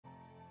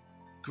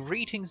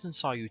Greetings and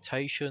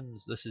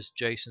salutations, this is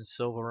Jason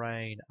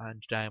Silverain,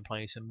 and today I'm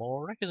playing some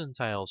more Rakenzarn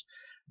Tales.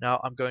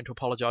 Now, I'm going to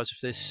apologise if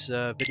this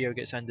video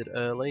gets ended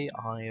early.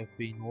 I have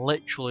been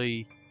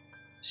literally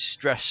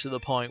stressed to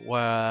the point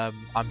where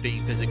I'm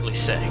being physically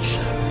sick,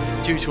 so,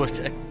 due to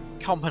a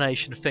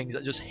combination of things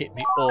that just hit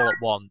me all at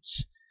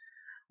once.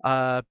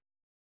 But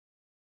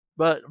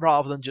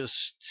rather than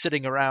just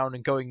sitting around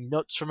and going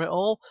nuts from it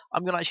all,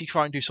 I'm going to actually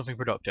try and do something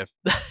productive.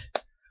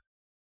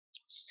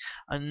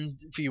 And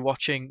for you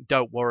watching,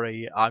 don't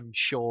worry, I'm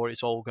sure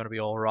it's all going to be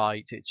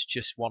alright. It's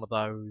just one of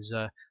those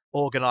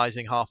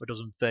organising half a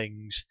dozen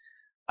things,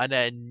 and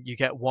then you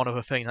get one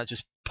other thing that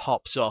just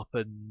pops up,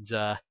 and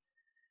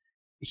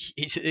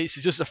it's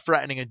just a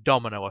threatening a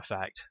domino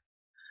effect.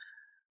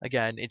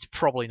 Again, it's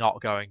probably not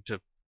going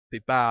to be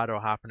bad or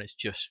happen, it's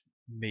just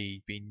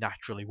me being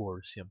naturally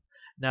worrisome.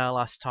 Now,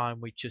 last time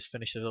we just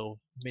finished a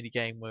little mini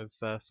game with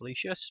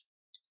Felicius,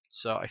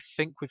 so I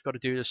think we've got to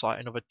do this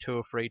like another 2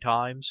 or 3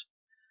 times.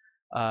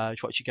 To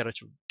actually get her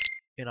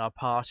in our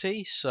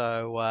party,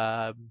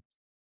 so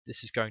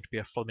this is going to be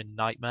a flipping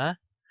nightmare.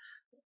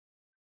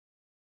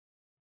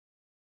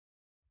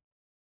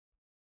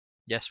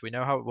 Yes, we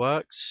know how it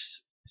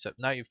works, except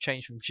now you've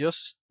changed from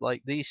just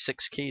like these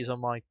 6 keys on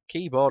my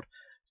keyboard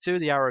to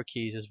the arrow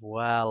keys as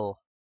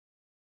well.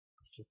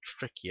 It's a little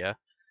trickier.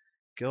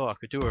 God, I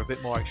could do her a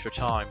bit more extra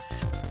time.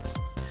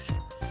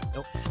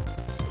 Nope.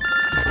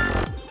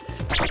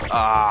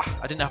 Ah,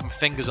 I didn't have my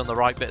fingers on the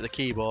right bit of the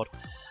keyboard.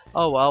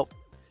 Oh well.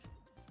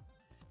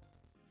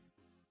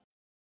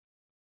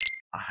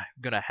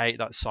 I'm gonna hate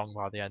that song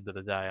by the end of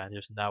the day, I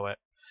just know it.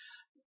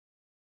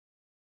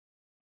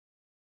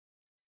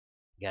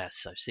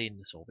 Yes, I've seen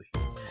this all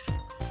before.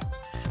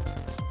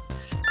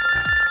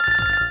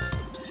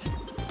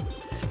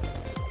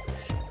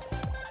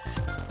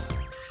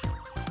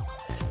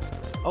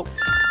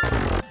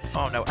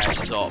 Oh no,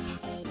 S is up.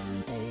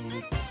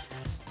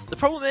 The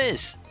problem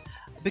is,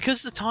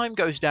 because the time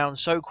goes down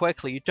so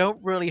quickly, you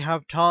don't really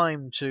have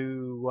time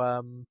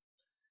to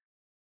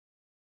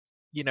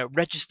you know,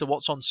 register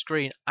what's on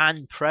screen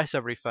and press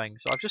everything.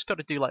 So I've just got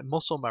to do like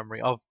muscle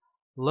memory of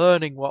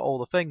learning what all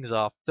the things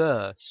are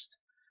first.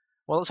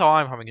 Well, that's how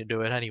I'm having to do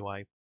it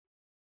anyway.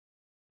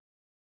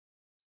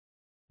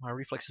 My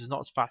reflexes are not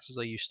as fast as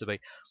they used to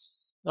be.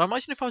 Now,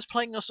 imagine if I was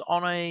playing this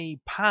on a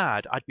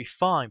pad, I'd be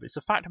fine, but it's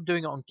the fact I'm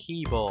doing it on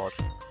keyboard.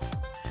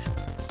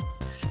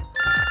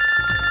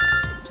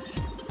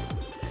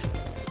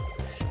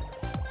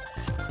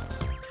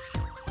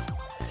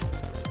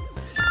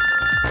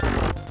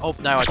 Oh,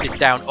 no, I did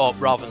down up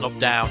rather than up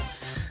down.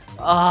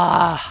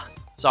 Ah,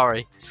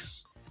 sorry.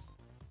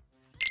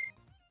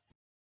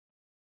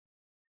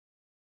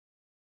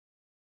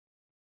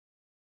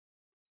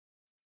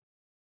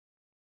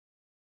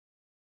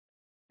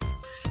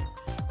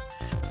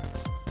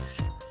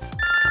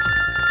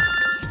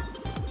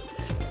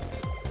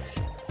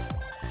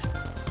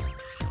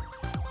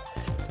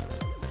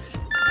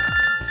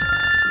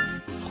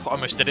 I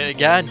almost did it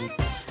again.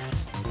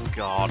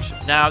 God.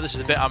 Now this is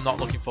the bit I'm not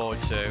looking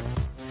forward to.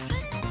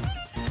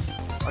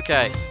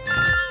 Okay.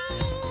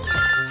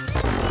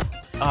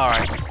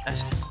 Alright.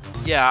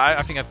 Yeah,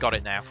 I think I've got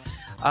it now.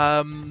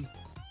 Man,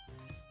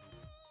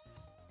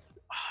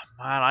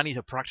 I need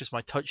to practice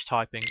my touch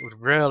typing. It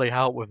would really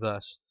help with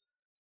this.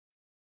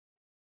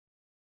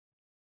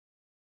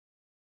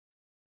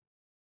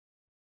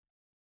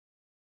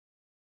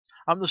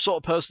 I'm the sort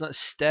of person that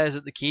stares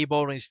at the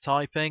keyboard when he's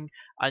typing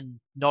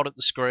and not at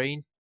the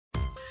screen.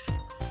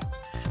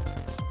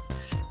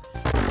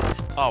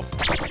 Oh,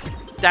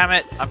 damn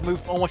it! I've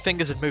moved, all my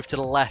fingers have moved to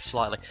the left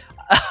slightly.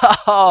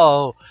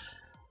 Oh!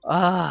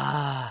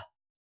 Ah!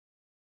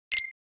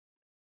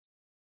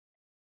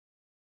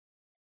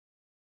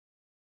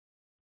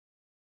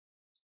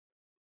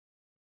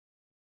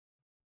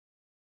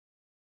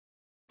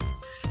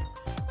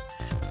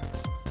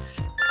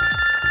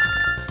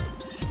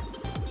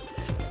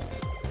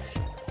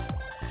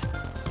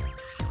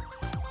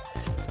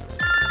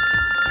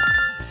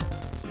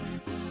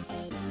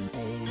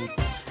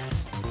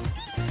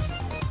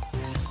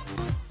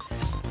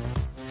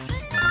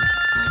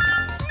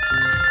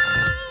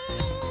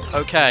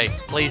 Okay,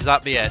 please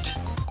that be it.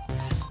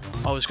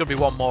 Oh, there's gonna be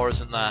one more,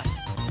 isn't there?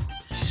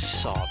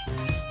 Sod.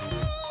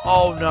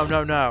 Oh, no,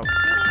 no, no.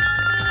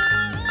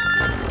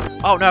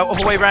 Oh, no,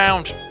 other way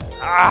round.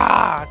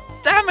 Ah,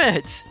 damn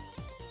it!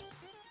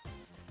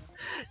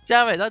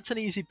 Damn it, that's an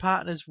easy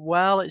pattern as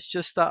well. It's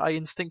just that I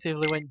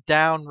instinctively went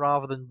down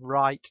rather than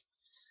right.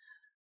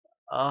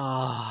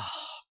 Ah,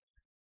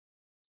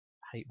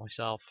 I hate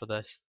myself for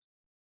this.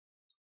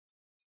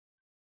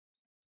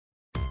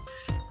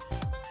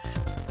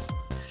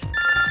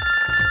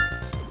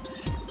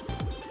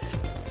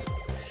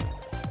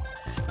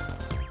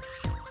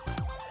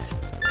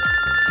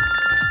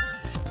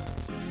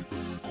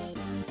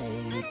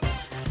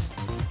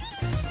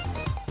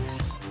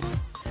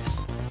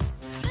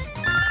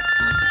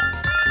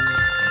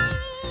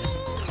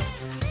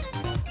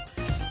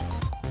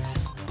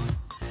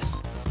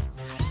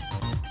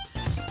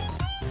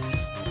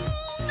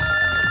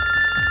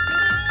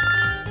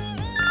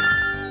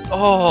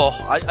 Oh,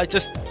 I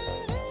just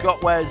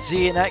got where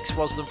Z and X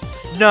was the...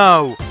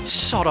 No!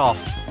 Sod off!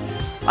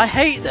 I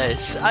hate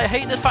this! I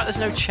hate the fact there's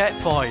no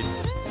checkpoint!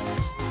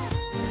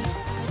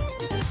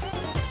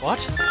 What?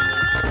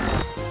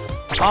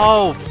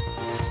 Oh!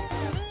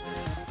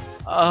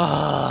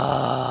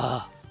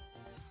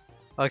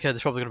 Okay,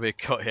 there's probably going to be a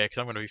cut here, because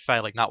I'm going to be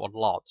failing that one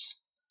lots.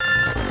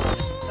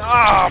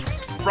 Ah!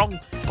 Wrong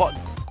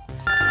button!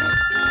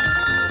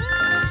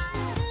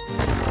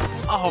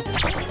 Oh!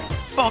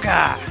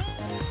 Bugger!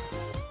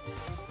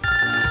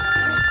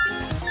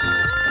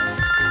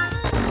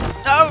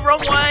 No, wrong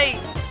way!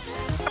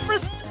 I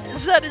pressed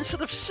Z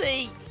instead of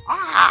C!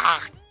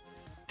 Ah!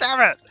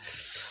 Damn it!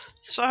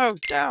 So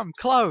damn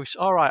close!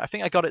 Alright, I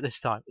think I got it this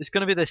time. It's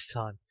gonna be this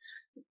time.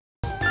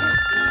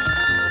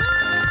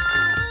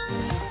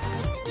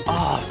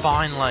 Oh,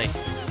 finally!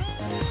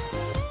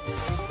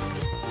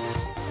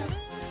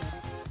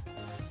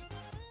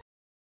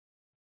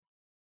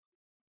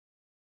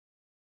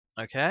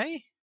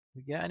 Okay,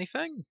 we get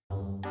anything?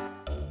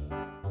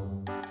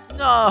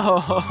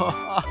 No!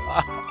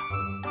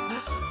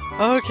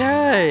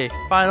 Okay,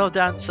 final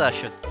dance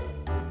session.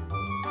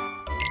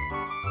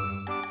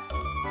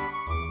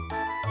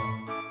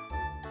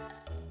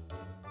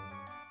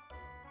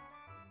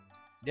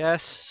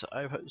 Yes,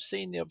 I've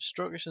seen the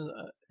obstructions.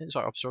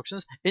 Sorry,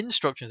 obstructions.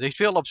 Instructions. They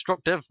feel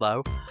obstructive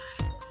though.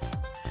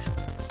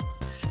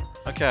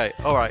 Okay,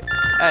 alright.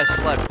 S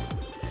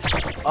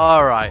left.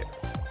 Alright.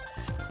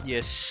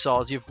 You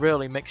sod, you've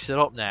really mixed it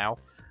up now.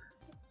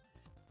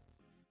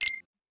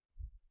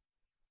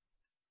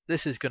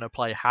 This is going to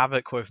play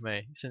havoc with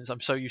me, since I'm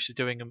so used to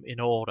doing them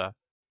in order.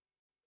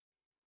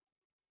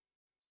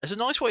 It's a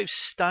nice way of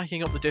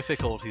stacking up the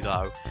difficulty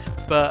though,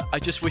 but I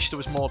just wish there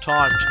was more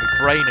time so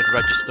my brain had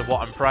registered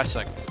what I'm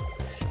pressing.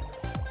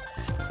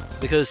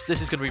 Because this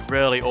is going to be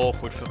really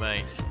awkward for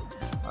me.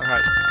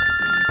 Alright.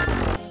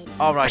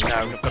 Alright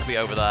now, I've got to be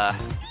over there.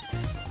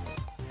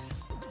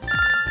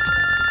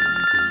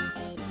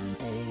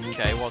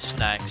 Okay, what's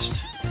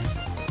next?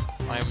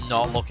 I am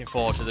not looking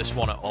forward to this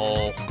one at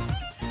all.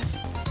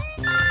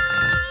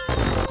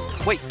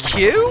 Wait,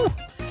 Q?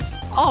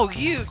 Oh,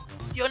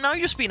 you're now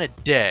just being a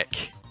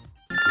dick.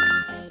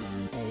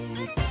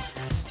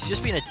 You're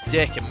just being a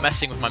dick and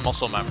messing with my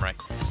muscle memory.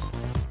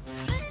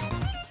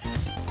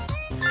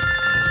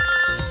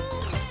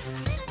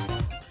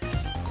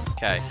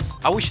 Okay,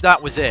 I wish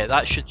that was it.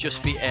 That should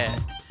just be it.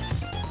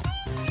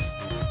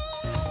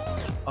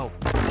 Oh.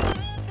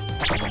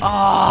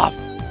 Ah,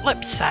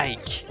 flip's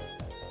sake.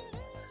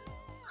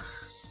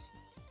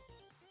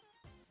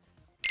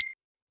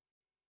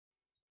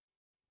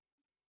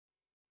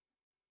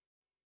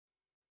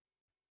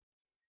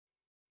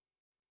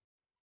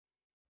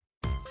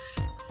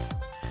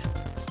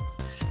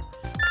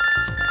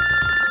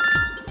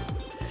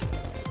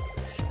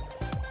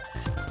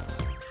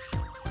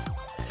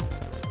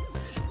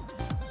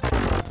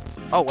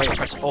 Oh wait,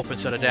 press up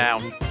instead of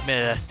down.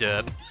 Meh,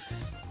 derp.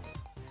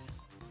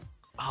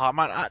 Oh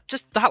man,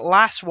 just that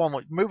last one,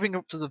 like, moving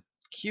up to the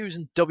Q's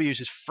and W's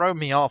has thrown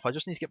me off. I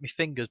just need to get my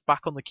fingers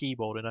back on the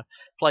keyboard in a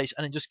place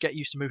and then just get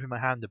used to moving my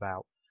hand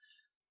about.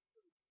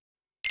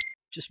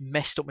 Just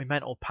messed up my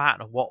mental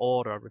pattern of what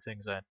order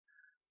everything's in.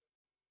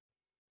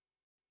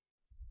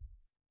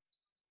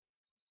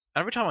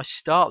 Every time I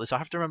start this, I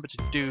have to remember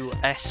to do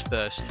S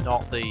first,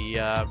 not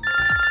the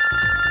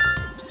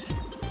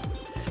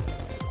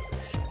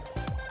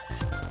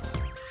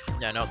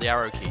no, not the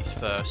arrow keys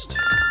first.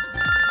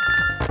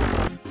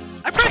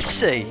 I press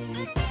C!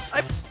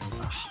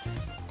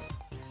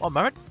 One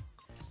moment.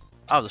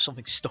 Oh, there's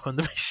something stuck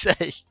under my C.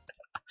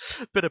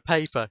 Bit of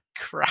paper.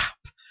 Crap.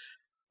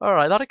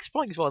 Alright, that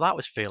explains why that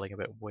was feeling a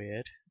bit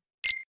weird.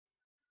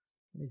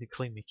 I need to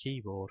clean my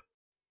keyboard.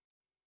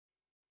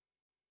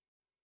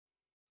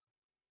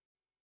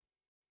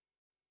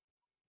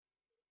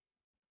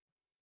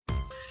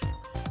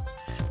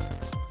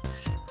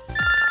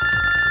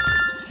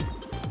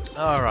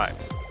 Alright.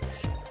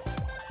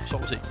 So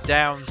what was it?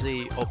 Down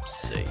Z, up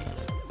C.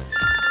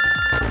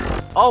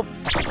 Oh!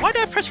 Why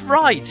did I press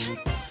right?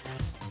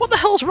 What the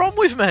hell's wrong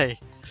with me?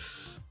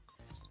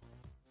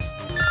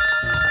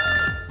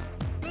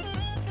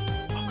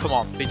 Oh, come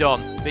on, be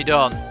done, be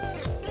done.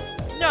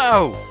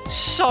 No!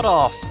 Sod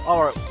off!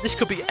 Alright, this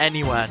could be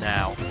anywhere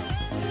now.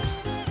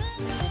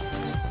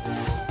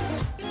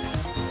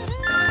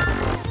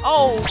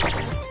 Oh!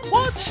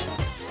 What?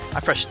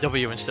 I pressed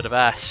W instead of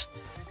S.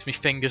 My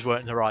fingers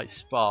weren't in the right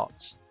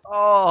spots.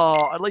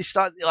 Oh, at least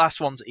that last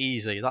one's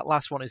easy. That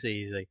last one is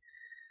easy.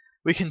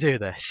 We can do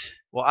this.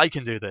 Well, I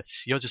can do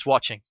this. You're just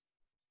watching.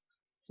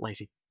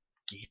 Lazy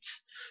git.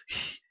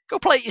 Go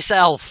play it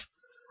yourself.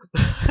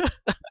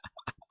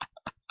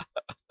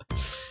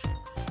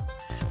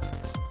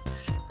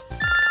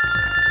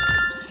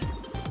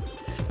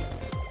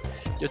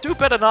 You'll do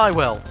better than I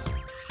will.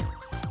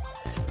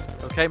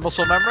 Okay,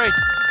 muscle memory.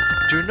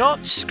 Do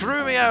not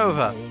screw me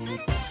over.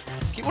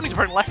 I keep wanting to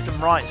press left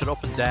and right instead of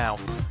up and down.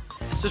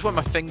 It's just when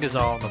my fingers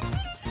are on them.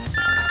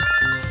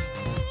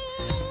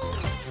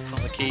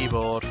 On the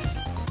keyboard.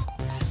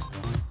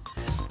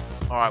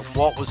 Alright,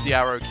 what was the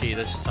arrow key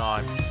this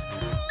time?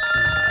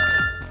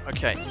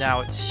 Okay,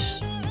 now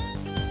it's...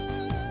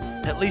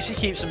 At least he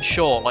keeps them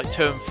short, like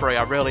turn 3.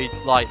 I really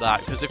like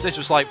that, because if this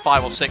was like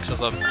 5 or 6 of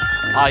them,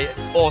 I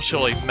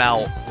utterly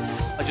melt.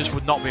 I just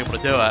would not be able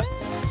to do it.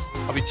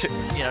 I'd be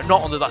you know,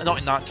 not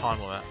in that time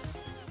limit.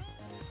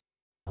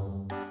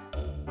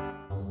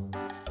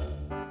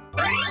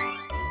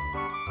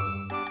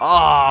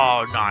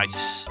 Oh,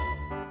 nice.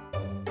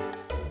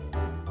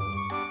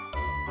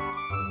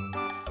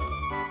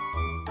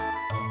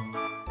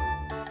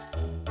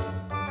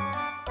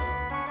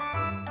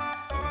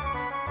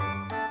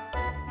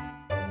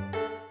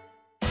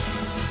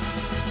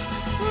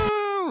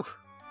 Woo!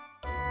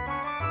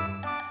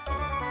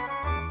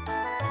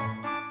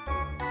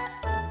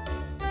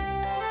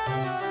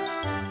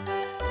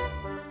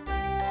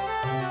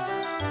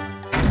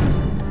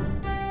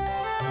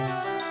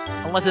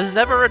 Unless there's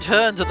never a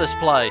return to this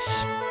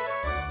place.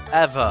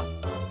 Ever.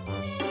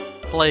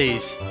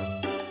 Please.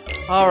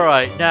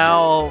 Alright,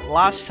 now,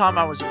 last time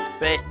I was a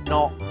bit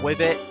not with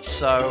it,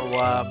 so,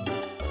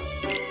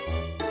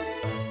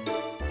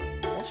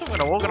 also I'm going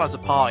to organise a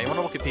party. I want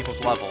to look at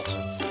people's levels.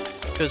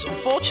 Because,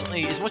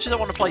 unfortunately, as much as I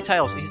want to play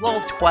Tails, he's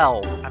level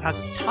 12 and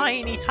has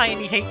tiny,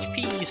 tiny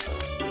HPs.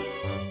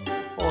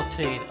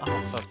 14.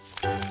 Oh, fuck.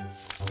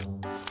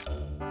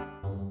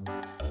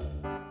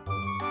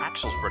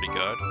 Axel's pretty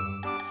good.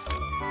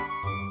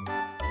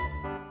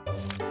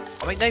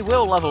 I mean, they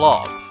will level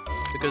up,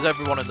 because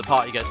everyone in the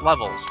party gets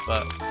levels,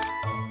 but...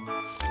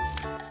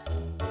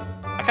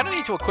 I kind of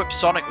need to equip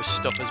Sonic with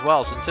stuff as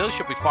well, since he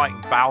should be fighting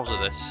Bowser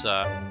this,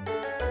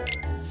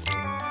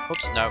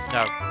 Oops, no,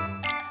 no.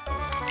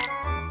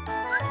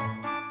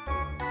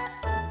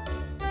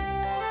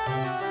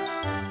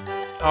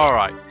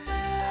 Alright.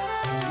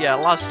 Yeah,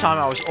 last time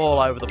I was all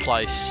over the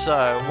place,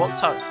 so let's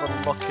have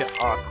a look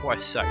at our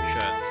quest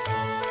section.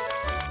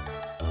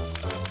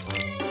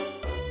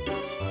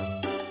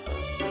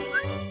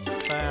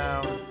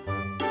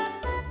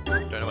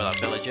 Don't know where that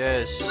village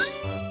is.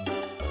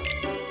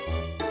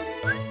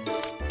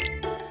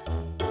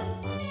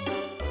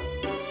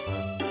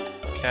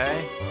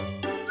 Okay.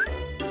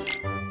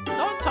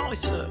 Not entirely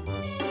certain.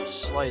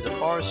 Slay the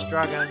forest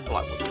dragon,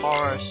 Blackwood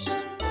Forest.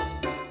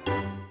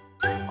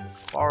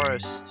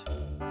 Forest.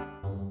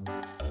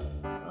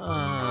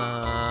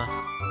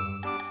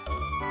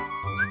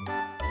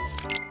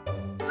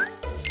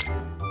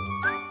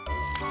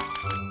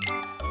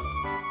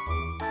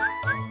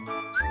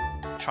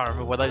 Trying to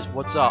remember where those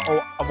woods are.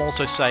 Oh, I'm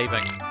also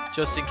saving,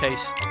 just in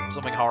case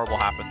something horrible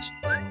happens.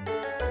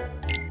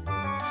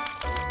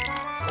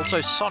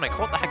 Also, Sonic,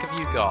 what the heck have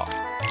you got?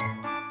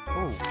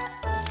 Ooh.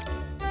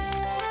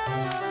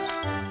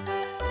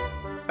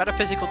 Better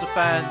physical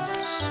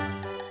defense,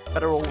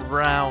 better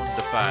all-round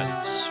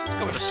defense. Let's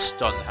go with a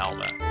stun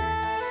helmet.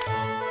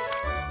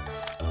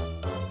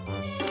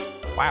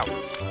 Wow.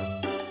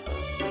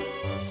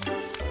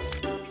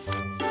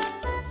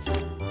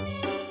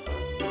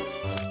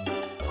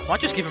 I might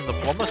just give him the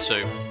plumber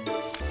suit.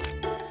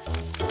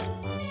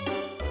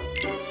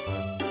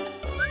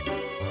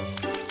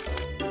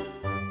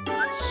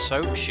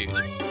 Soap shoes.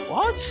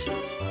 What?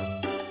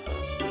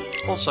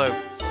 Also,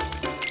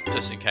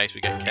 just in case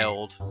we get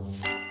killed.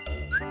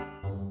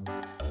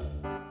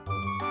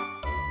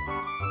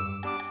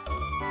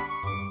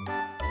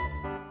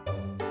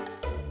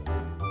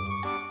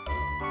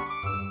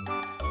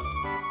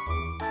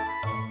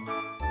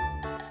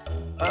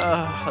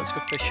 Let's go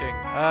fishing.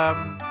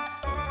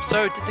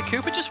 So, did the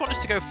Koopa just want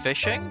us to go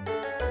fishing?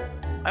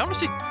 I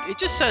honestly, it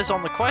just says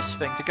on the quest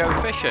thing to go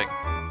fishing.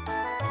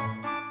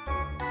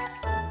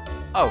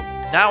 Oh,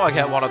 now I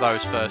get one of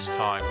those first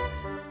time.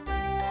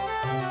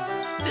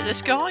 Is it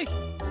this guy?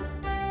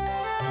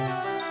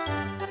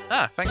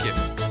 Ah, thank you.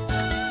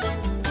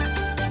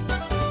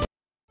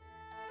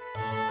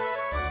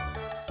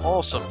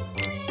 Awesome.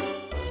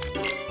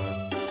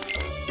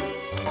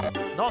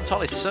 Not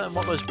entirely certain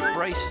what those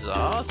braces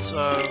are,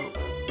 so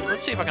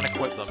let's see if I can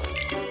equip them.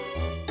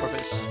 Or if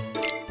it's...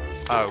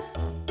 Oh.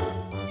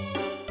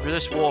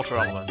 Resist water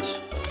elements.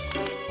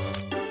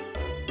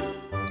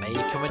 May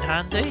come in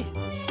handy?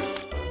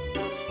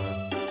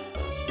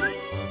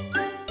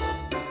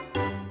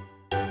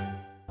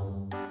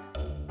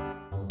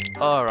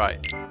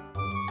 Alright.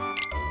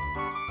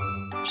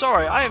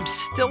 Sorry, I am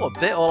still a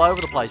bit all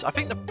over the place. I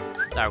think the...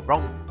 No,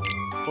 wrong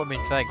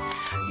flipping thing.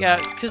 Yeah,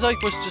 because I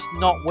was just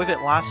not with it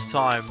last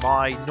time.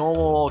 My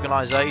normal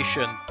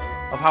organisation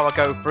of how I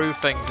go through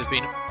things has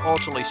been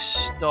utterly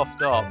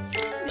stuffed up.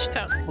 Which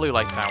town? Blue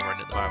Lake Town we're in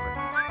at the moment.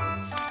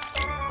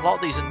 A lot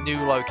of these are new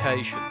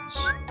locations.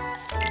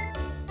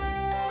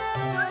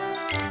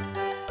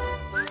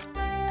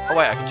 Oh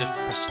wait, I can just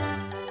press...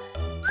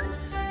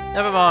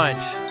 Never mind.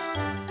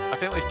 I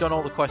think we've done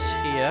all the quests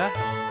here.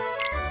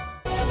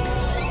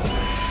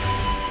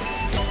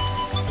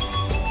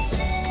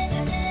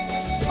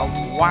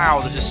 Oh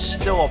wow, this is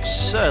still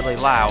absurdly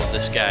loud,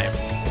 this game.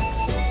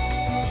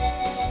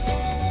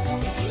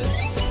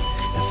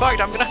 In fact,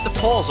 I'm going to have to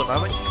pause a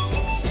moment.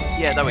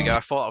 Yeah, there we go. I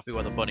thought that would be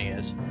where the bunny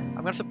is. I'm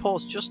going to have to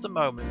pause just a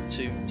moment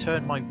to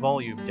turn my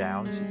volume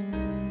down. This is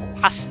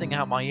blasting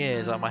out my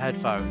ears out my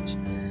headphones.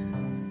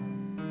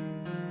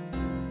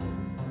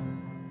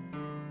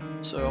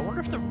 So I wonder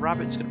if the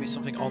rabbit's going to be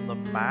something on the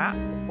map,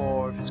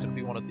 or if it's going to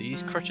be one of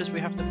these creatures we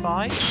have to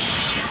fight.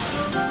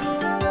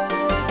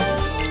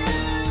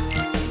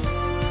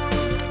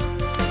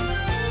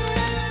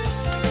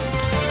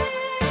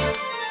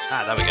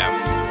 Ah, there we go.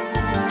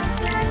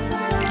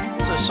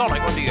 So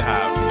Sonic, what do you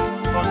have?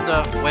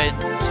 Thunder, wind.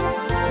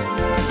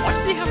 Why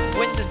does he have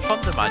wind and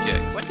thunder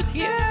magic? When did he...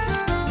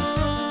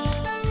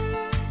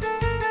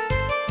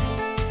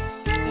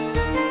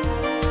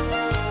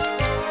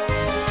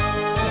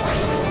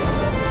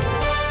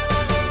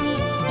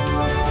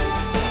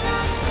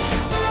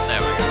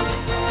 There we go.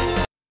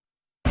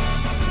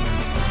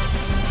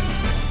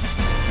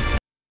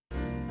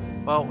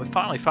 Well, we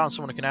finally found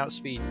someone who can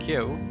outspeed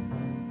Q,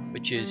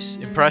 which is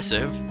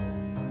impressive.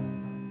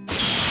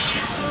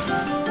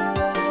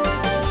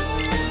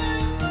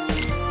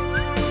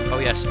 Oh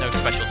yes, no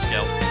special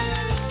skill.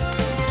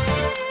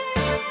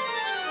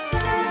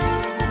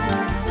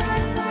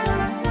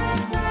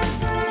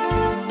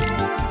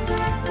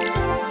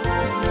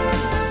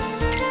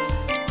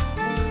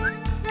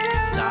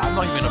 Nah, I'm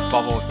not even gonna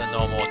bother with the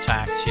normal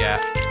attacks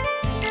yet.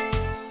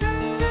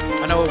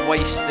 I know we're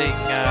wasting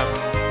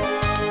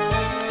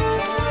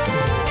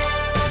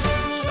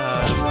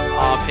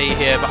RP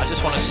here, but I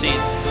just want to see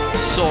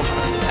sort of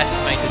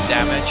estimated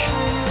damage.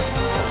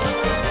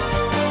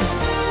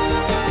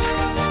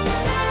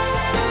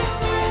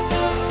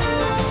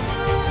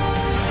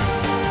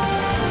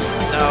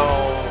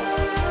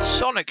 No,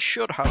 Sonic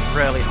should have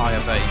really high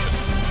evasion.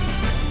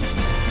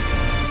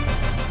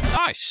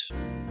 Nice.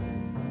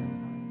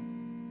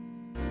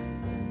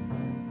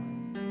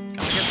 Can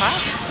I get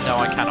past? No,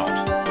 I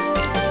cannot.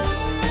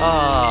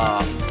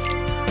 Ah.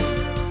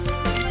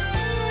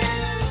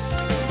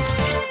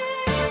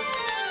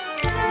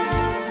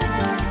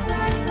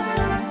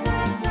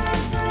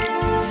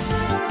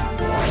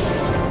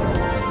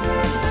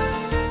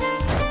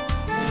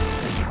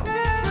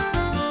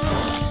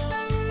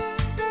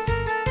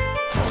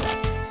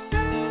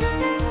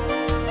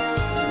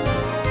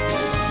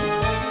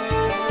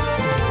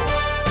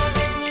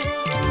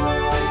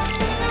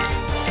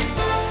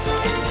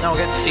 Now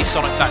we'll get to see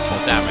Sonic's actual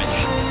damage.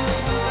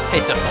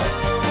 Pitiful.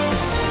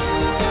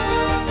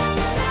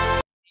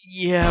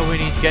 Yeah, we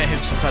need to get him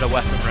some better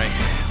weaponry.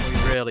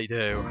 We really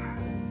do.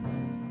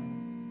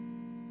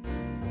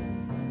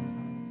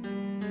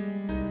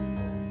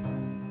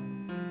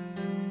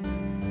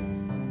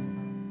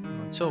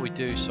 Until we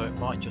do so, it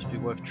might just be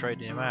worth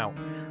trading him out.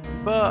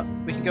 But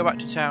we can go back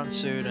to town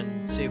soon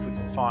and see if we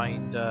can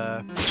find...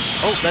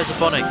 Oh, there's a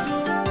bunny!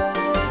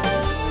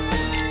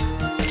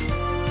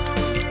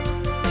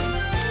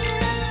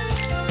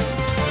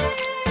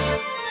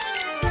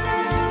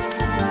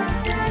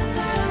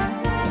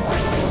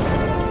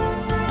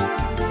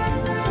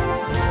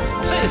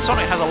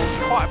 Sonic has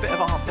quite a bit of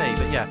RP,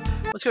 but yeah,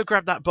 let's go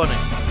grab that bunny.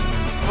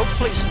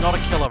 Hopefully it's not a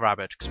killer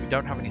rabbit, because we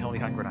don't have any holy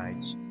hand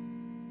grenades.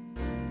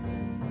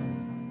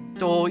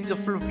 Oh, he's a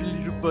fluffy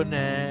little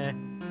bunny.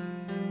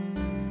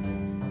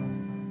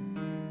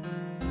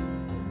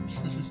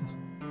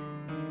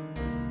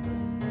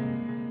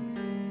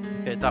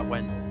 Okay,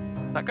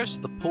 that goes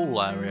to the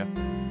pool area.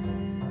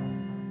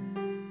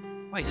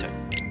 Wait a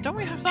second, don't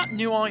we have that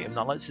new item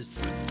that lets us...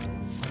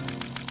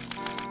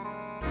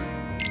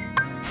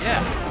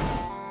 Yeah.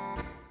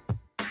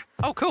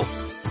 Oh, cool.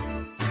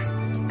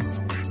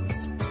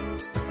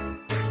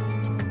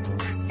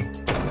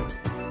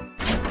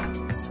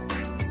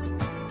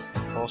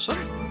 Awesome.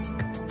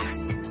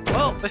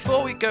 Well,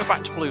 before we go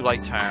back to Blue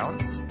Lake Town,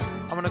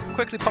 I'm going to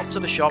quickly pop to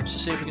the shops to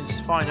see if we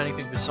can find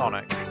anything for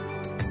Sonic.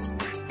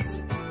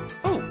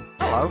 Oh,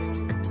 hello.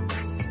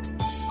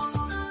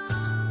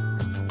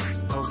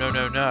 Oh,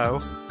 no.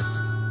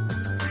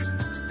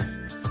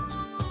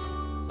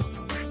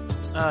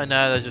 Oh,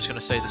 no, they're just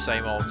going to say the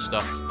same old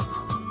stuff.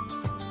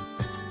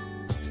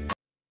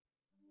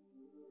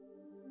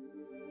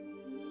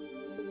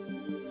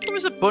 There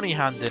was a bunny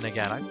hand in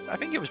again. I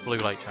think it was Blue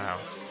Lake Town.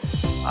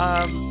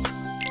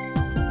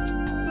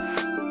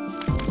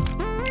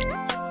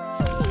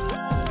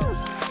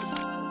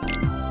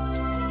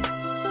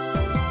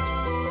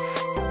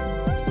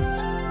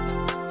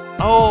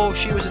 Oh,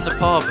 she was in the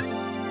pub.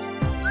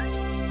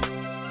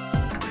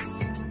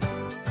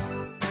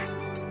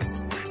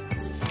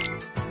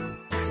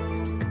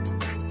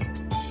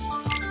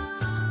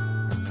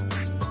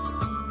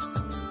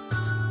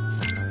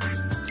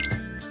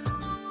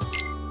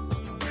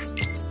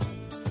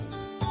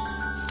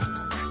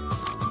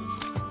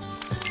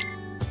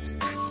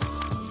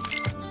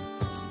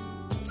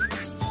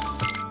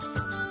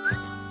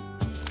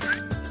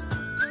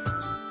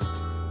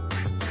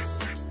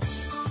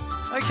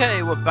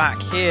 Okay, we're back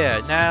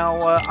here. Now,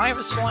 I have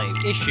a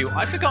slight issue.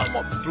 I've forgotten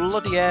what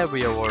bloody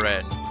area we're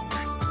in.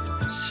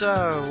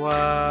 So,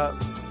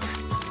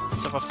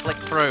 let's have a flick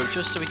through,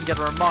 just so we can get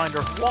a reminder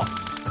of what...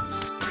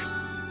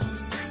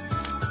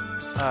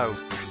 Oh.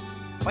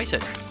 Wait a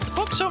second. The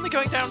book's only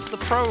going down to the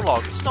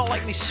prologue. It's not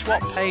letting me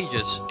swap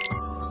pages.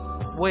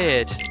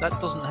 Weird. That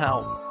doesn't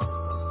help.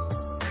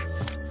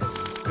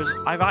 Because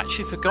I've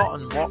actually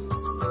forgotten what...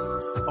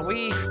 Are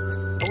we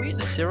in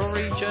the Cyril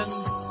region?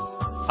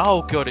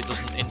 Oh good, it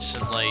doesn't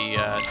instantly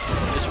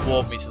just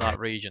warp me to that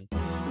region.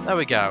 There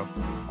we go.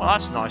 Well,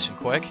 that's nice and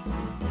quick.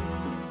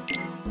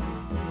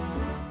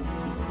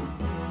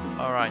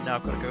 Alright, now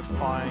I've got to go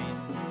find...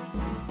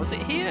 Was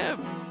it here?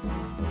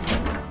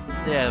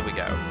 Yeah, there we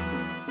go.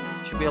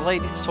 Should be a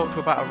lady to talk to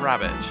about a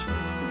rabbit.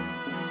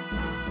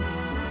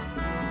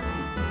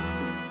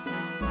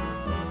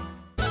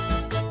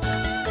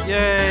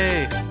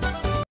 Yay!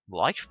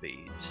 Life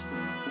beads.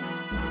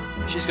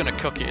 She's gonna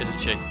cook it, isn't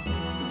she?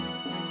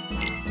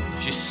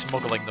 She's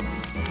smuggling them.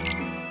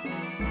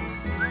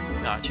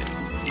 No, actually,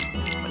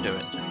 what am I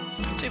doing?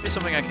 Let's see if it's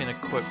something I can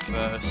equip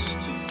first.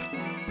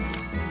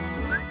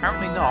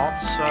 Apparently not,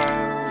 so...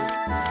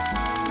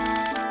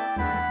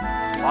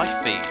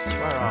 Life beads,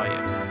 where are you?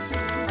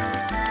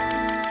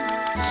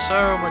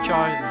 So much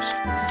items.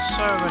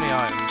 So many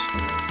items.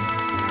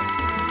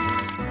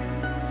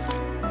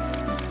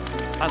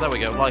 Ah, there we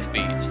go, life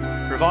beads.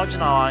 Revives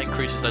an ally,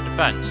 increases their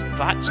defense.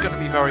 That's going to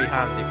be very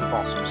handy for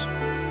bosses.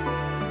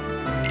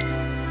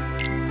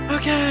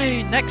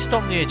 Okay, next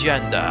on the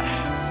agenda.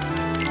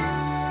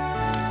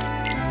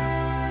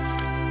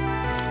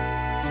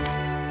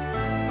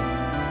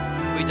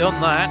 We done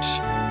that.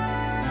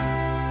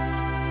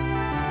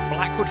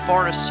 Blackwood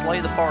Forest, slay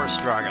the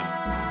forest dragon.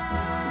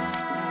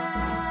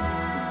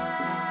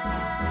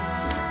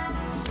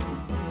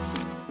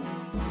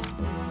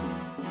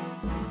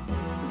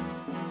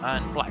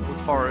 And Blackwood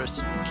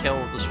Forest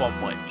killed the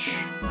Swamp Witch.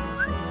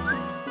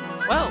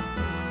 Well,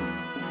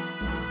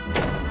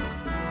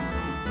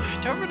 I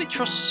don't really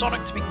trust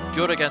Sonic to be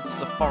good against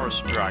the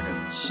Forest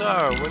Dragon,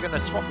 so we're going to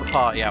swap the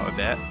party out a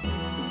bit.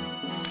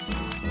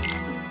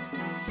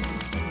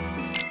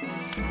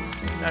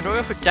 Now, do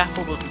I go for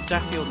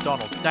Daffy or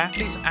Donald?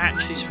 Daffy's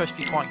actually supposed to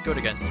be quite good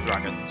against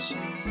dragons.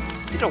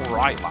 He did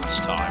alright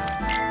last time.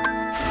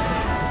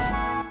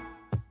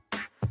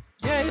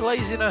 Yay,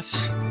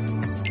 laziness!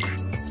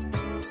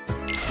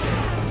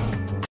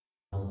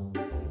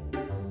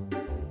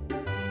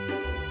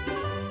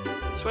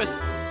 So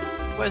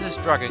where's this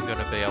dragon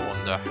gonna be, I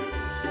wonder?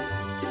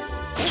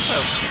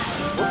 Also,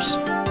 whoops.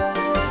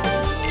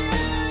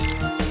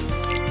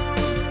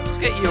 Let's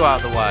get you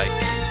out of the way.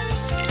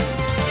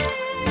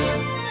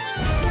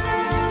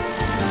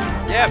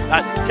 Yep,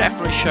 that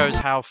definitely shows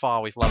how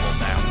far we've leveled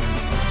now.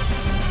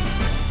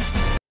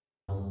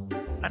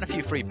 And a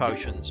few free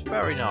potions,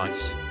 very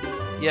nice.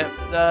 Yep,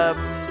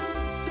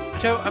 I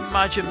don't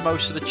imagine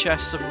most of the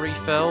chests have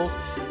refilled.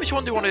 Which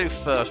one do you want to do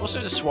first? Let's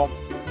do the swamp.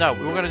 No,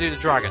 we were going to do the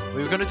dragon.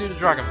 We were going to do the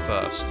dragon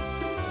first.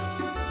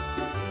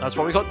 That's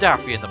why we got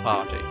Daffy in the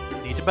party.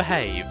 Need to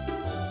behave.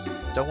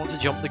 Don't want to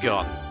jump the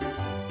gun.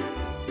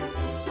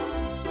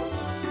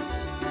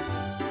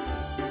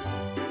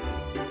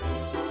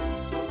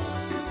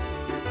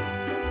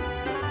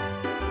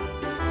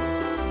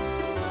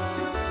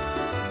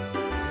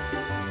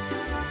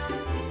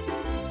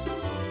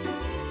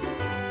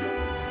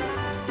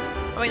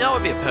 I mean, that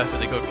would be a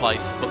perfectly good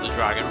place to put the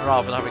dragon,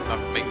 rather than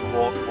having me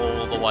walk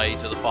all the way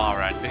to the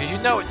far end, because you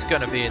know it's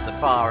going to be in the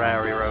far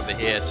area over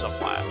here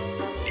somewhere.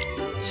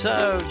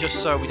 So, just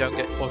so we don't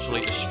get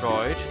utterly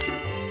destroyed.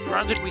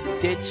 Granted, we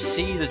did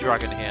see the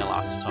dragon here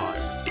last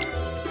time.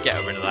 Get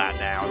rid of that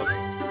now.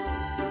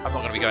 I'm not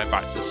going to be going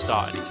back to the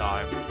start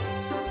anytime.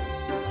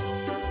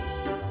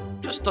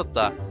 Just stood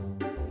there.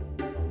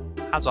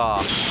 Huzzah.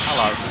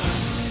 Hello.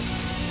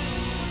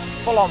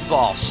 Full on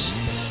boss.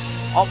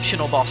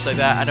 Optional boss over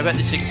there, and I bet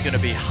this thing's going to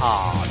be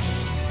hard.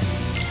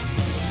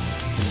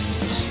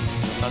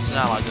 That's an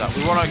ally to that.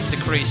 We want to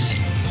decrease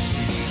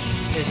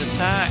his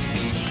attack.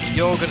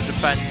 You're going to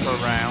defend for a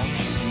round.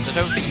 I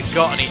don't think you've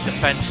got any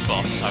defense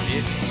buffs, have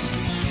you?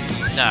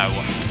 No.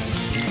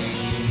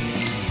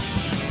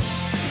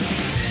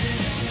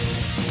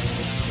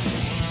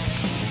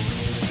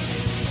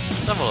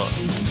 Let's have a look.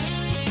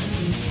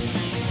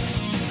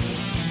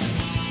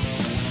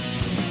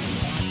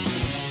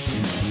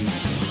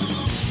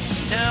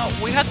 Now,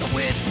 we had the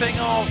weird thing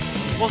of,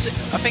 was it,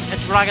 I think, a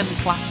dragon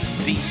class as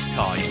beast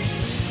type?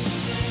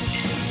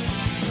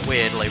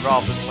 Weirdly,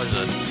 rather than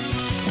lizard.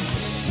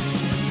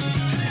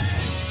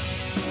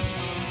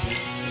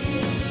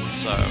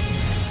 So,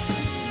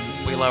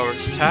 we lower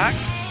its attack.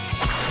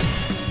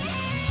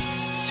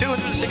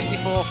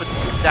 264 for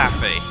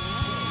Daffy.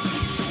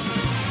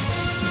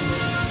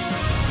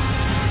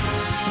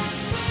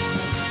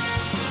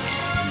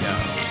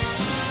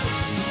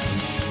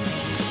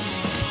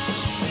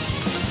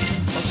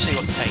 See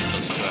what Tane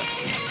does to it.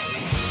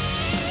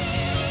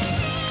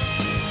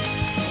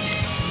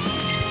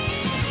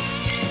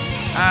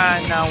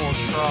 And now we'll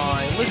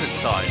try Lizard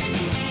type.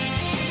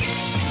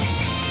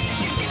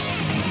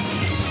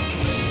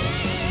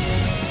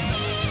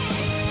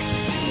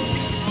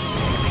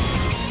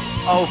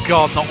 Oh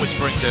god, not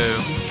Whispering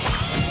Doom.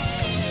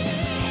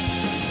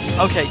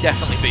 Okay,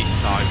 definitely Beast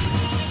type.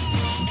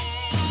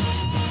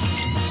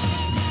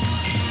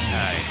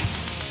 Okay.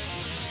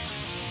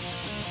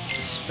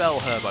 Spell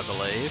Herb, I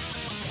believe.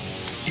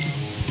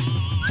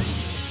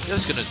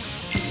 Just gonna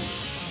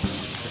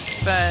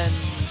defend.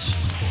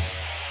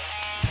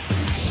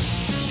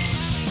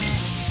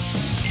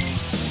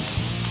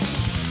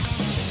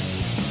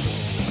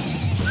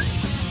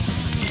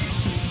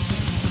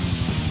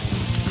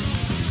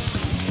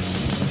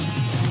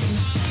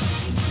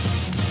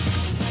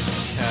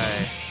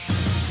 Okay.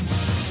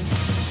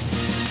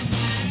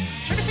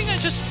 Is there anything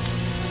that just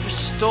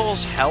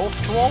restores health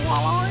to all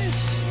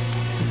allies?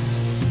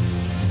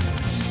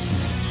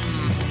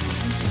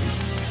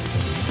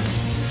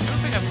 I don't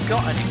think I've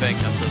got anything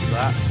that does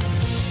that.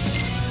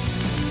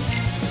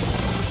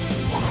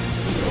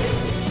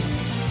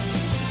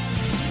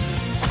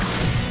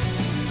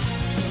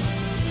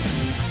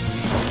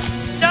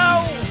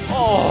 No!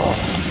 Oh!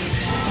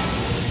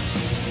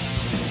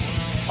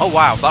 Oh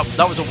wow,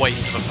 that was a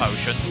waste of a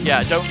potion.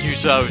 Yeah, don't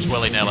use those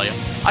willy-nilly.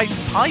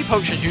 High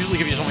potions usually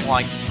give you something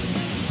like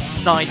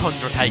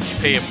 900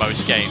 HP in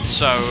most games,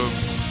 so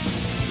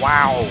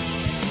wow.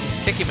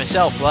 Kicking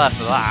myself there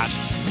for that.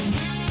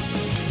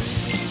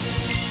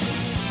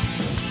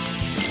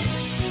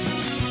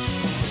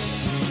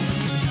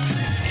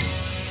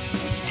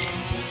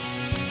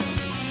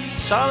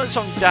 Silence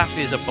on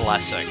Daffy is a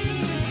blessing.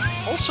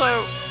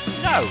 Also,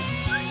 no,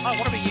 I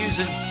want to be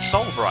using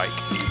Soul Break.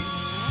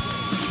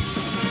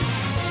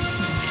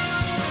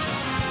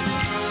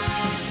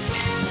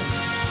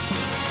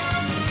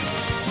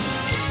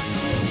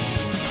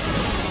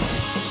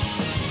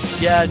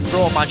 Yeah,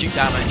 draw magic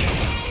damage.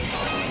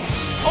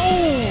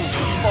 Oh,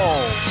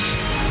 balls.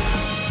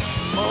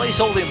 Well, at least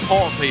all the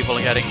important people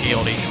are getting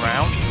healed each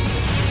round.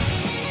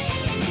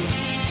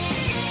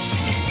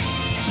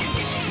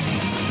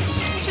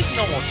 What's his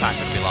normal attack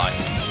going to be like?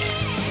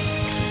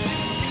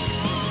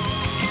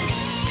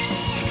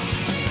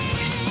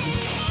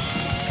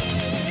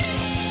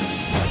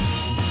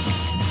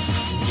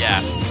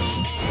 Yeah.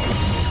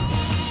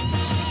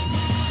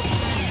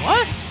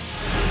 What?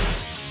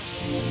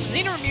 Is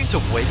Nina immune to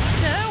wind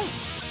now?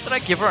 Did I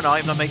give her an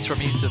item that makes her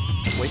immune to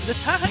wind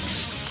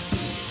attacks?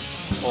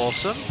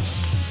 Awesome.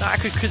 Now I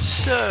could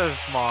conserve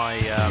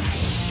my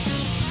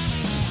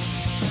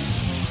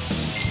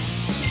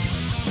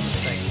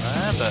thing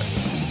there, but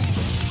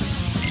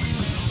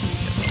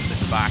get a little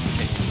bit back.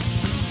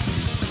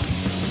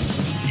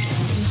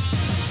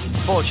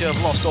 Unfortunately,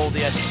 I've lost all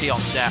the SP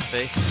on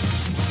Daffy.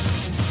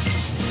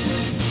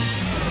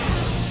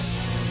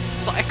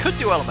 I could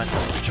do elemental,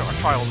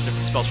 try all the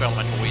different spells for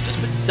elemental weakness,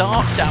 but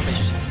dark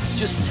damage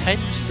just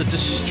tends to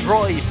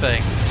destroy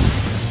things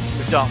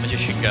with Dark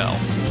Magician Girl.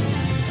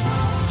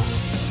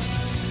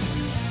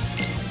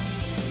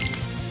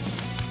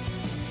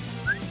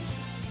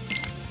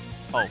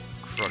 Oh,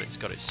 crud, it's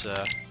got its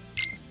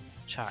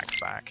attack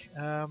back.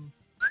 No,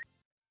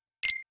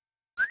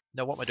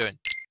 what am I doing?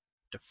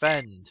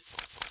 Defend.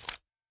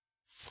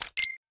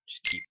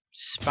 Just keep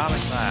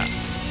spamming that.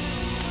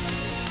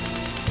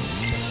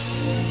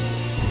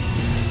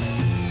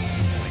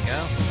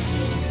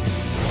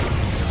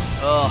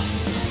 Ugh,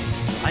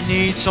 I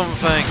need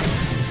something,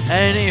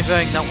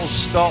 anything that will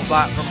stop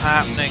that from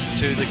happening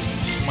to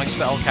my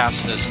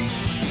spellcasters.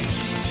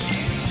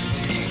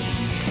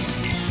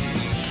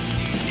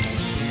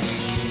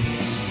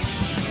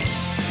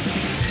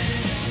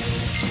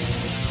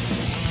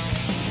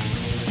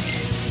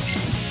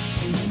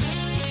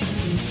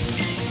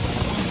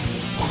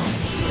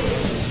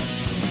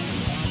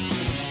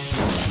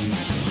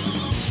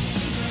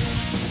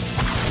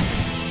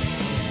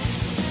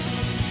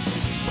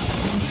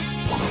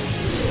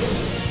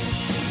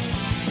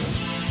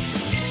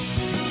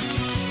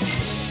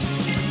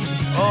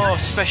 Oh,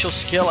 special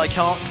skill I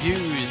can't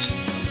use.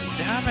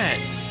 Damn it.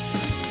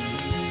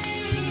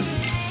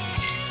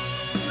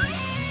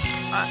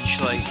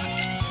 Actually.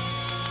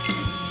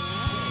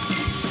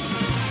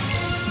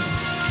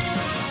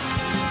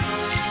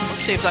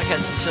 Let's see if that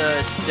gets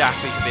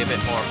Daffy to be a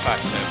bit more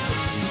effective.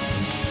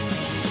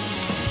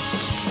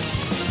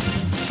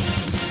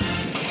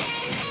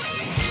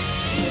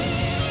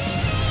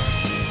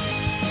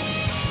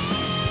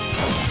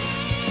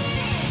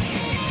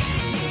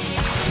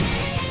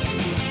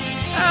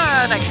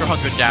 An extra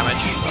 100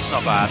 damage, that's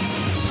not bad.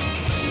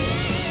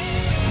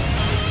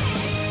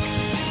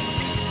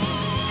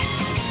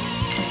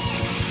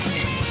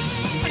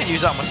 I can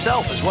use that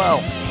myself as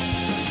well.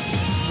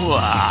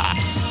 Wah.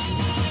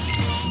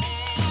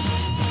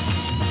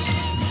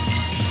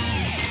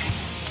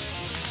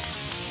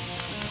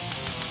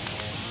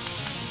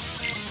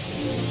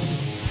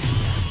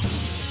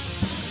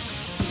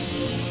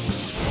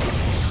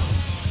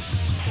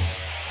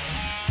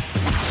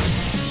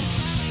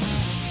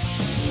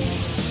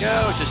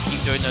 Go, just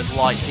keep doing those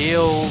light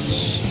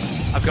heals.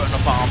 I've got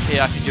enough RP,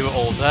 I can do it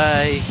all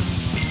day.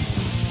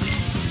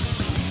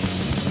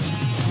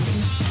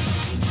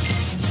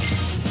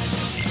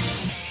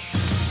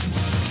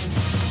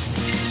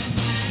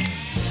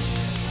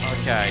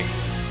 Okay,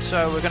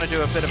 so we're going to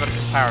do a bit of a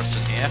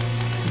comparison here.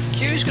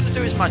 Q's going to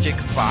do his magic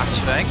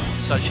fast thing,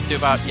 so it should do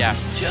about, yeah,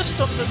 just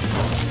under...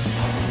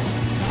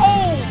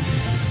 Oh!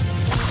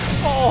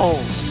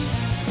 Balls!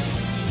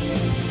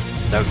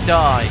 Don't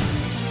die.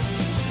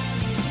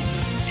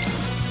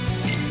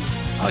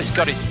 Oh, he's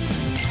got his...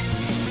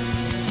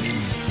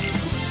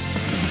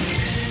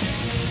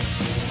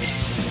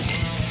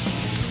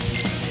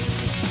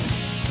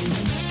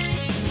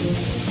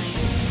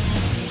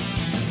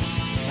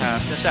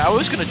 I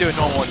was going to do a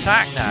normal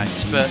attack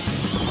next, but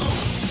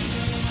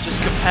just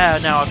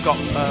compare now I've got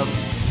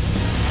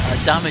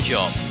damage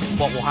up,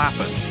 what will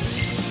happen.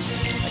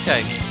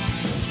 Okay.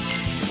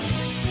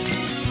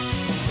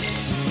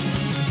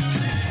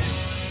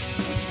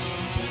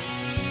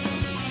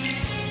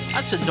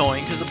 That's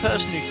annoying because the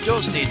person who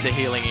does need the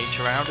healing each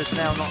round has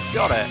now not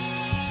got it.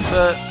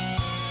 But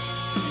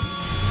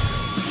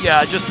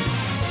yeah, just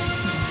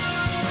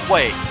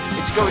wait,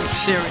 it's going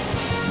serious.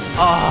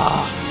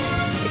 Ah.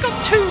 He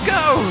got 2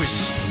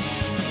 goes!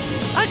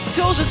 That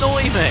does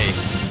annoy me!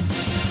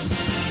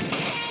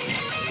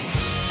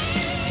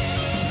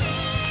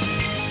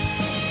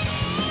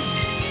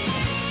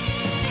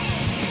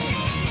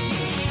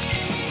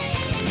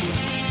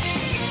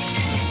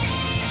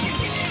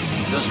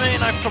 Does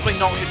mean I've probably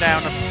knocked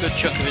down a good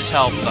chunk of his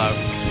health though.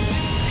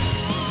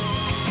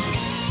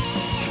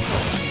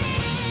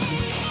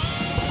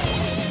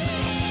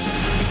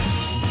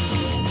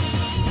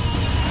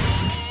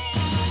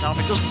 Now if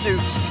it doesn't do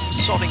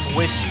Sonic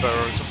Whisper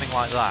or something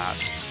like that,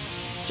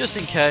 just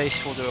in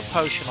case, we'll do a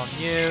potion on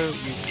you,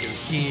 you can do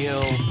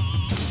heal,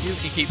 you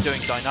can keep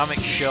doing dynamic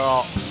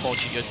shot,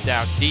 unfortunately you're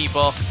now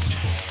debuffed,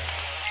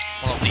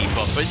 well not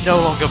debuffed, but no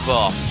longer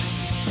buffed.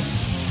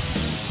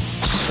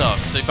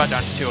 Sucks, so you're back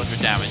down to 200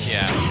 damage,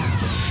 yeah.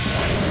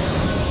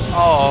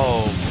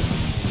 Oh!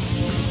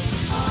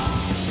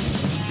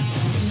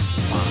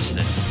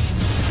 Bastard.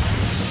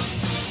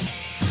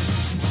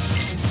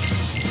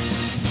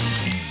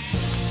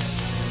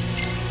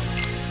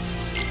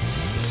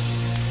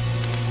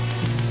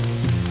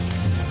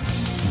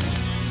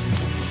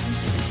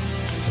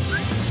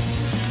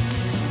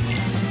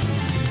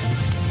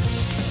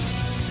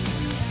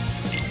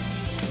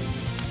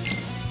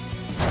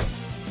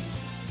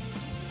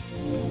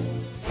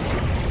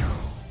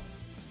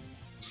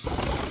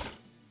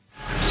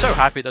 So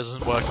happy it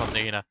doesn't work on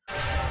Nina.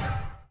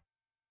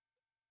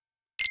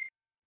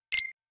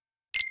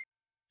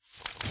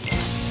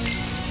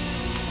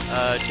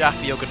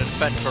 Daffy, you're going to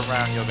defend for a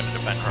round, you're going to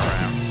defend for a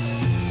round.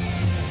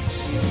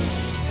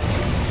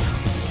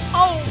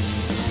 Oh!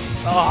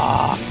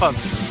 Ah, fuck.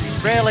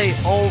 Really?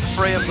 All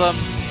 3 of them?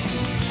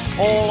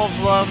 All of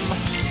them?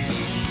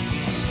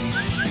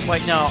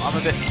 Wait, no, I'm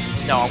a bit...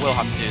 No, I will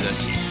have to do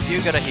this.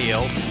 You get a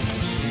heal.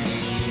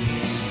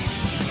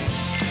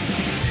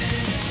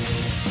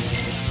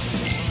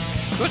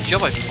 Good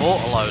job, I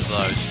fought a load of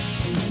those.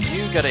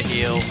 You get a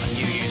heal, and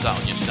you use that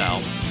on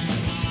yourself.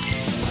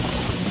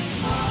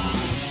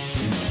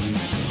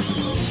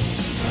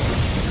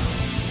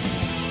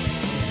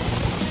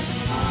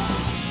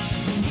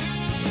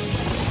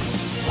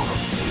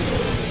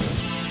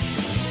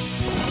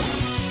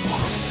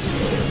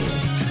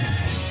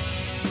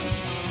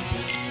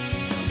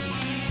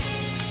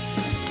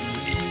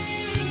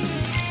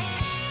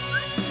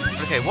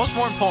 Okay, what's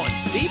more important?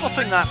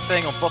 Debuffing that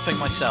thing or buffing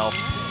myself?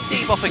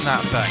 Debuffing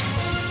that thing.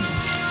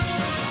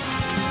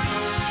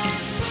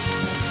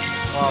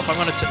 Well, if I'm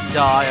going to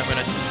die, I'm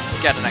going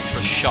to get an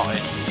extra shot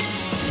in.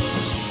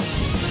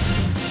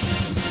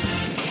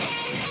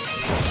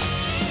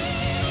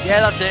 Yeah,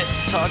 that's it.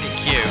 Target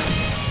Q.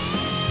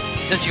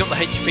 Since you got the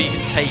HP, you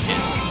can take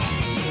it.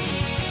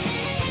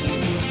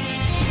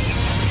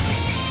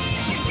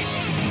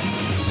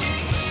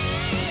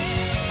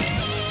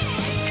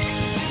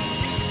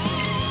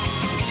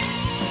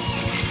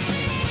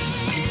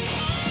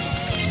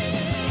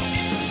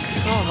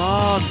 Come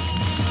on!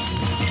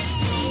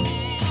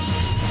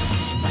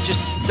 I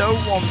just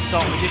don't want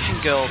Dark Magician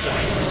Girl to...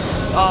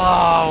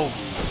 Oh!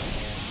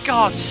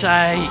 God's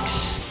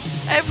sakes!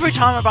 Every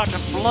time I'm about to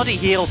bloody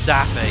heal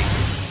Daffy!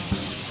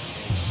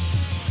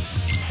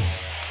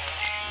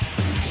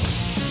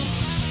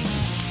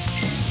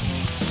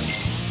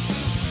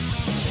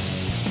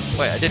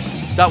 Wait, I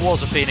didn't... That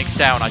was a Phoenix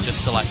down I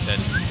just selected.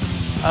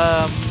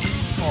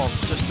 Oh,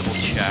 just double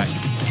check.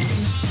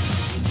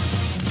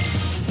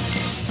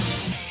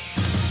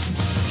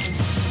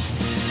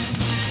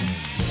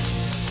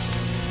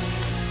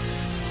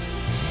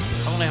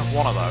 I only have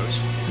one of those.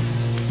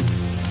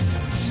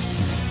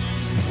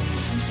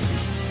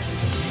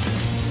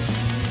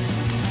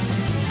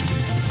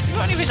 You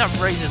got anything that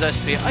raises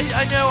SP?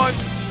 I know I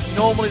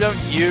normally don't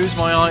use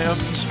my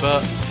items,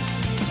 but...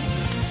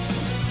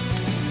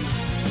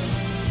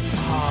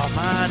 Oh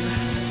man.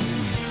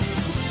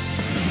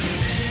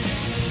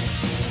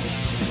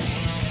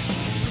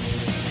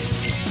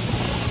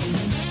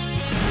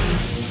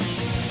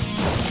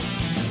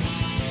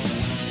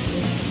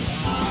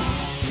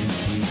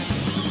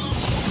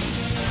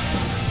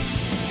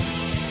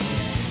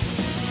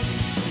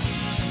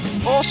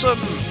 Awesome!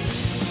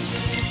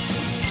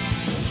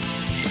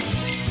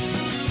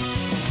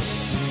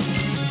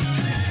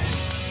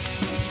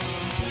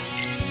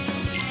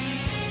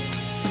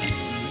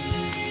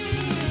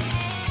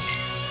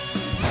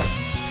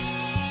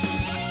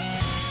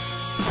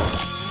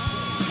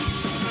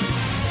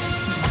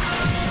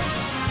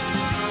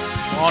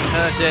 on,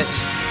 hurt it.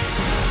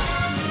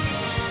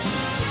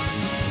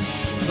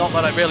 Not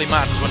that it really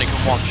matters when it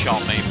can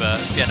one-shot me,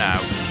 but, you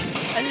know,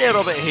 a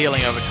little bit of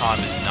healing over time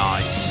is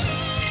nice.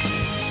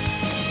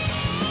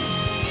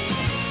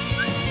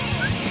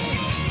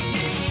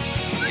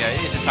 Yeah,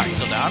 his attack's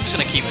still down. I'm just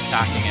going to keep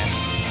attacking it.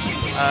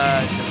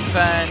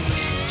 Defend.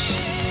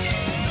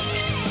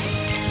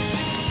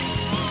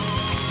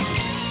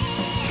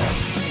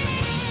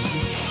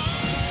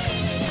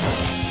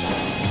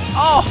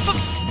 Oh,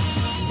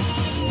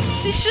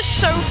 this is just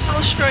so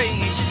frustrating.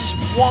 You just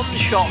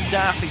one-shot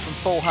Daffy from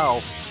full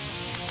health.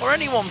 Or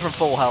anyone from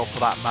full health for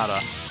that matter.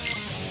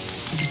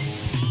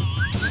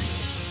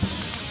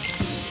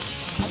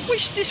 I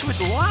wish this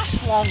would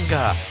last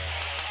longer.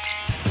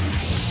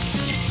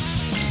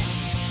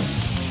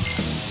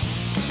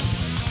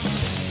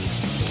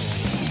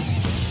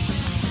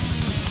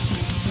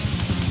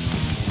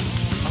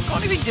 I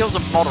can't even deals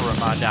a moderate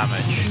amount of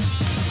damage.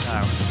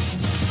 No.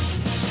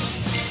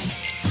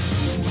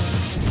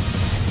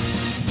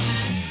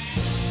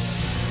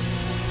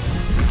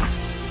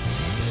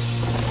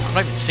 I've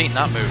not even seen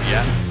that move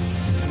yet.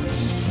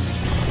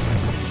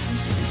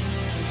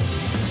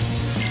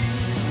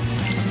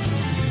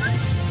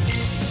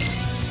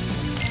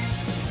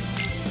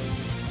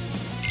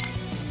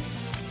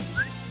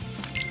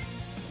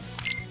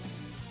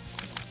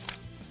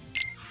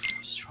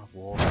 Let's try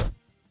water.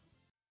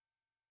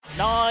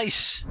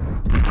 Nice!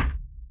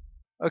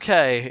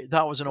 Okay,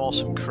 that was an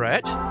awesome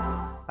crit.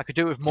 I could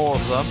do with more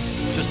of them,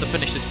 just to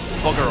finish this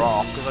bugger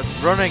off, because I'm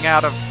running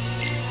out of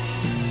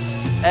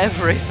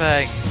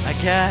everything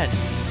again.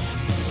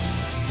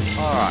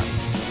 Alright.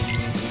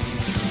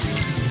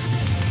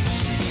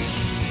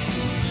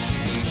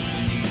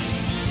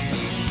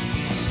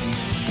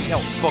 Yo,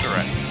 bugger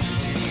it.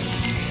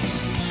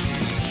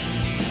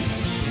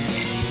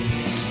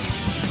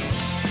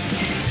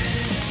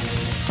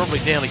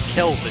 Probably nearly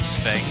killed this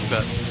thing,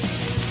 but...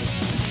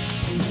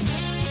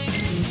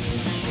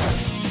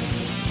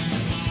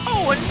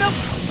 Oh, enough!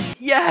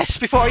 Yes!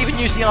 Before I even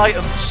use the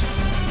items!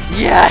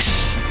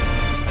 Yes!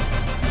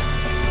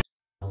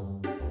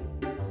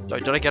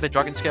 Did I get a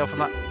dragon scale from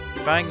that?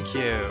 Thank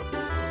you.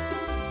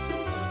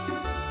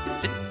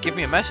 Didn't give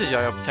me a message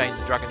I obtained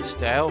the dragon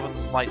scale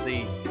and like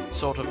the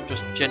sort of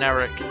just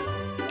generic.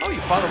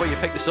 Oh, by the way, you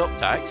picked this up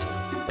text.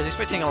 I was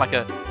expecting like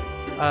a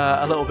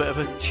little bit of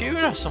a tune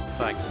or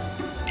something.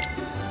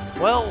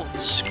 Well,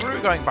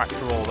 screw going back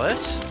through all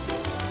this.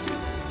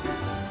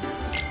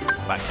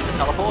 Back to the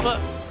teleporter.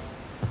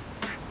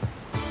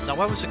 Now,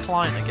 where was the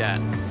client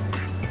again?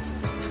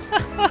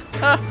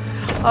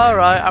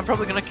 Alright, I'm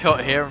probably going to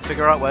cut here and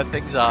figure out where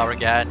things are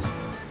again.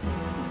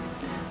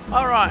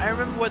 Alright, I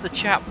remember where the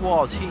chap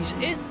was. He's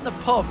in the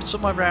pub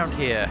somewhere around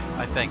here,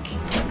 I think. I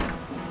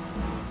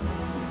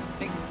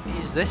think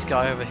he's this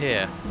guy over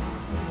here.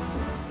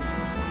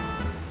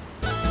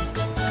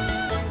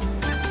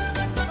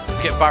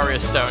 Get barrier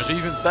stones.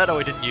 Even better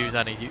we didn't use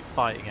any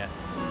fighting it.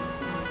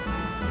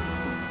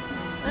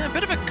 A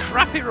bit of a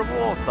crappy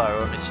reward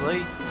though,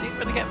 honestly. Didn't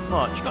really get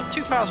much. Got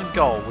 2,000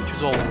 gold, which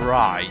was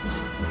alright.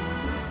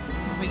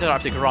 Means I don't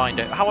have to grind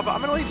it. However, I'm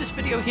going to leave this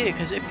video here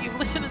because if you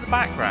listen in the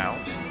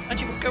background,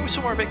 and you can go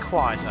somewhere a bit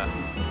quieter.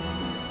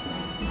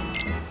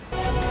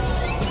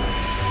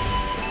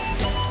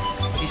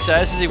 He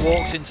says as he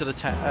walks into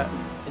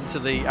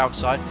the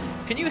outside,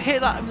 can you hear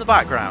that in the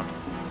background?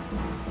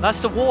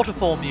 That's the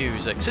waterfall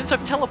music. Since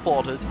I've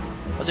teleported,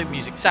 as a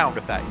music sound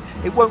effect,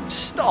 it won't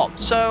stop.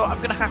 So I'm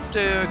going to have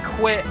to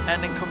quit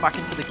and then come back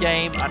into the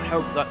game and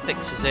hope that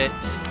fixes it.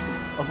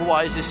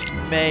 Otherwise, this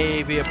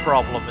may be a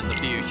problem in the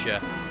future.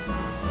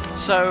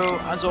 So,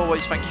 as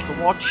always, thank you for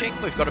watching.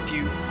 We've got a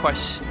few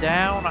quests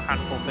down, a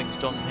handful of things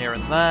done here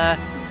and there,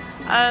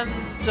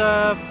 and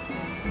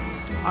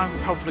I'm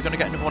hopefully going to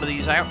get another one of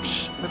these out,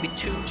 maybe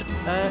 2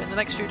 in the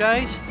next few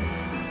days.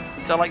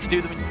 So I like to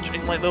do them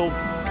in like little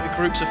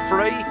groups of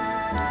 3.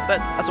 But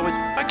as always,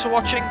 thanks for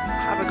watching.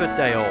 Have a good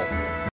day all.